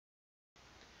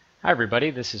Hi everybody,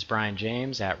 this is Brian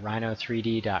James at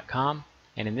Rhino3D.com,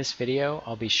 and in this video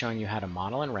I'll be showing you how to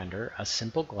model and render a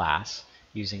simple glass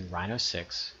using Rhino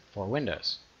 6 for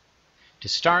Windows. To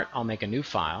start, I'll make a new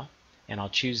file and I'll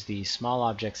choose the Small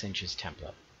Objects Inches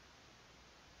template.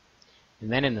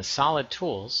 And then in the Solid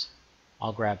Tools,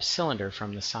 I'll grab Cylinder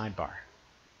from the sidebar.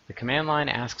 The command line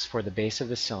asks for the base of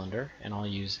the cylinder and I'll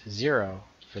use 0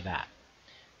 for that.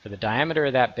 For the diameter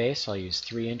of that base, I'll use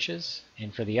 3 inches,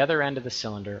 and for the other end of the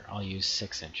cylinder, I'll use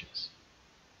 6 inches.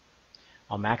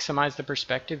 I'll maximize the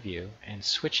perspective view and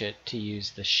switch it to use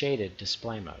the shaded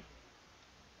display mode.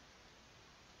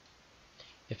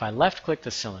 If I left-click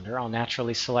the cylinder, I'll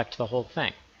naturally select the whole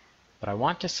thing, but I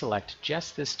want to select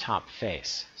just this top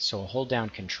face, so I'll hold down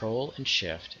Control and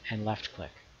Shift and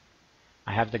left-click.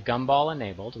 I have the gumball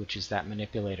enabled, which is that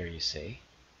manipulator you see.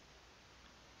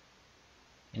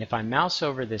 And if I mouse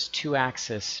over this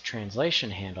 2-axis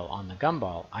translation handle on the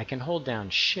gumball, I can hold down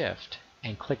Shift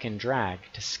and click and drag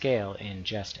to scale in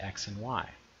just X and Y.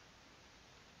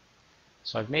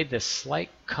 So I've made this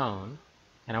slight cone,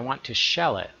 and I want to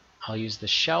shell it. I'll use the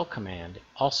Shell command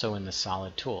also in the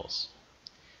Solid Tools.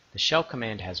 The Shell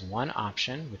command has one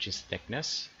option, which is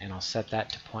thickness, and I'll set that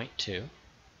to 0.2.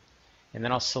 And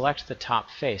then I'll select the top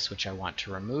face, which I want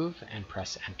to remove, and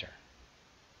press Enter.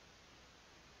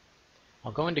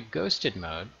 I'll go into ghosted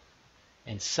mode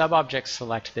and sub-object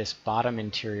select this bottom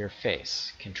interior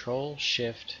face. Control,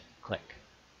 Shift, click.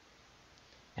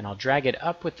 And I'll drag it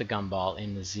up with the gumball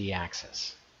in the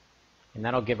Z-axis. And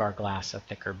that'll give our glass a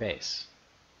thicker base.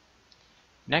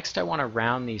 Next, I want to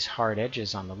round these hard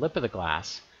edges on the lip of the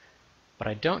glass, but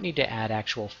I don't need to add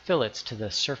actual fillets to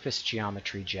the surface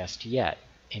geometry just yet.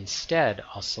 Instead,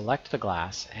 I'll select the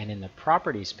glass, and in the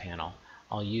Properties panel,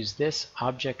 I'll use this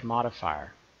object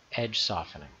modifier, Edge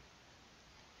Softening.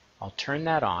 I'll turn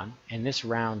that on, and this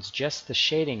rounds just the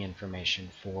shading information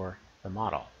for the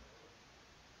model.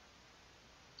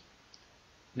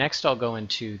 Next, I'll go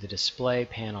into the Display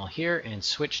panel here and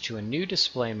switch to a new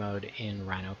display mode in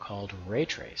Rhino called Ray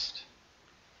Traced.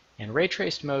 And Ray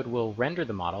Traced mode will render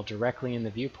the model directly in the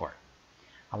viewport.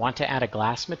 I want to add a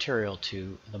glass material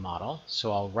to the model,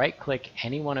 so I'll right-click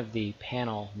any one of the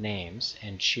panel names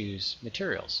and choose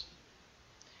Materials.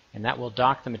 And that will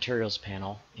dock the Materials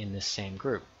panel in this same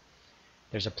group.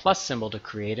 There's a plus symbol to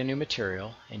create a new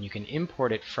material, and you can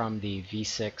import it from the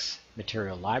V6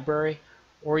 material library,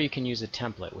 or you can use a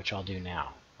template, which I'll do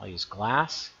now. I'll use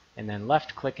glass, and then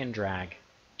left-click and drag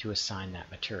to assign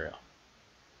that material.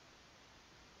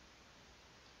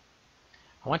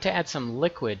 I want to add some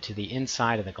liquid to the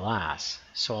inside of the glass,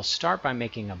 so I'll start by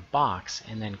making a box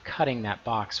and then cutting that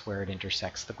box where it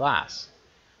intersects the glass.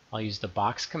 I'll use the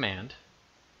box command,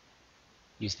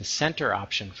 use the center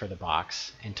option for the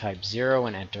box, and type 0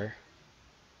 and enter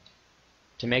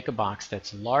to make a box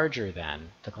that's larger than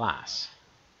the glass.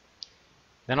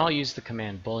 Then I'll use the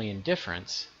command Boolean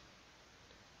difference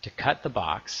to cut the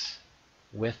box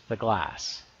with the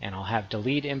glass, and I'll have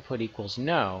delete input equals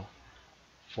no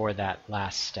for that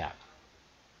last step.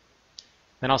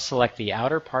 Then I'll select the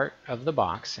outer part of the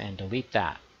box and delete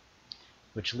that,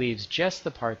 which leaves just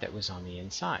the part that was on the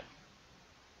inside.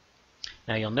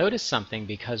 Now you'll notice something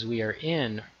because we are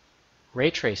in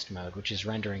Ray Traced mode, which is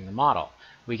rendering the model.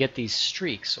 We get these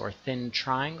streaks or thin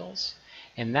triangles,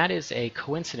 and that is a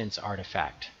coincidence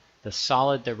artifact. The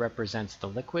solid that represents the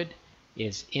liquid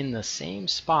is in the same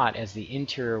spot as the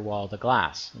interior wall of the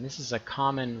glass. And this is a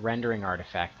common rendering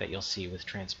artifact that you'll see with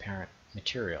transparent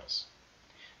materials.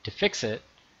 To fix it,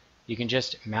 you can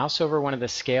just mouse over one of the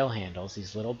scale handles,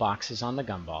 these little boxes on the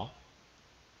gumball,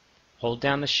 hold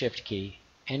down the Shift key,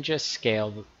 and just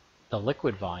scale the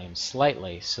liquid volume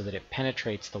slightly so that it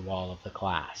penetrates the wall of the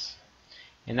glass.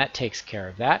 And that takes care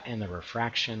of that, and the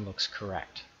refraction looks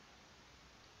correct.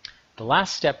 The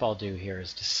last step I'll do here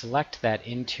is to select that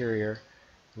interior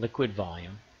liquid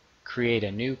volume, create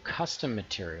a new custom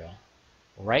material,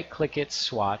 right-click its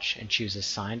swatch and choose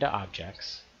Assign to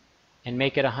Objects, and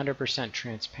make it 100%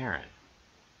 transparent.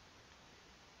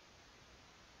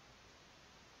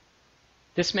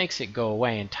 This makes it go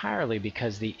away entirely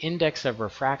because the index of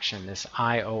refraction, this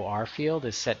IOR field,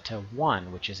 is set to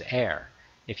 1, which is air.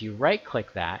 If you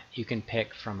right-click that, you can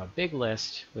pick from a big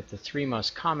list with the 3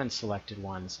 most common selected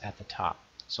ones at the top.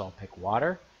 So I'll pick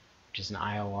water, which is an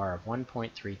IOR of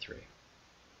 1.33.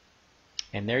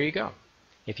 And there you go.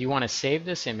 If you want to save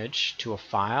this image to a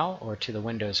file or to the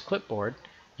Windows clipboard,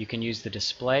 you can use the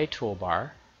Display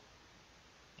toolbar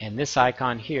and this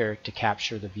icon here to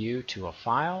capture the view to a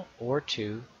file or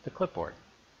to the clipboard.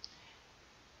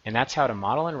 And that's how to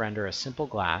model and render a simple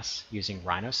glass using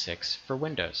Rhino 6 for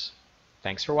Windows.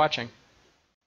 Thanks for watching.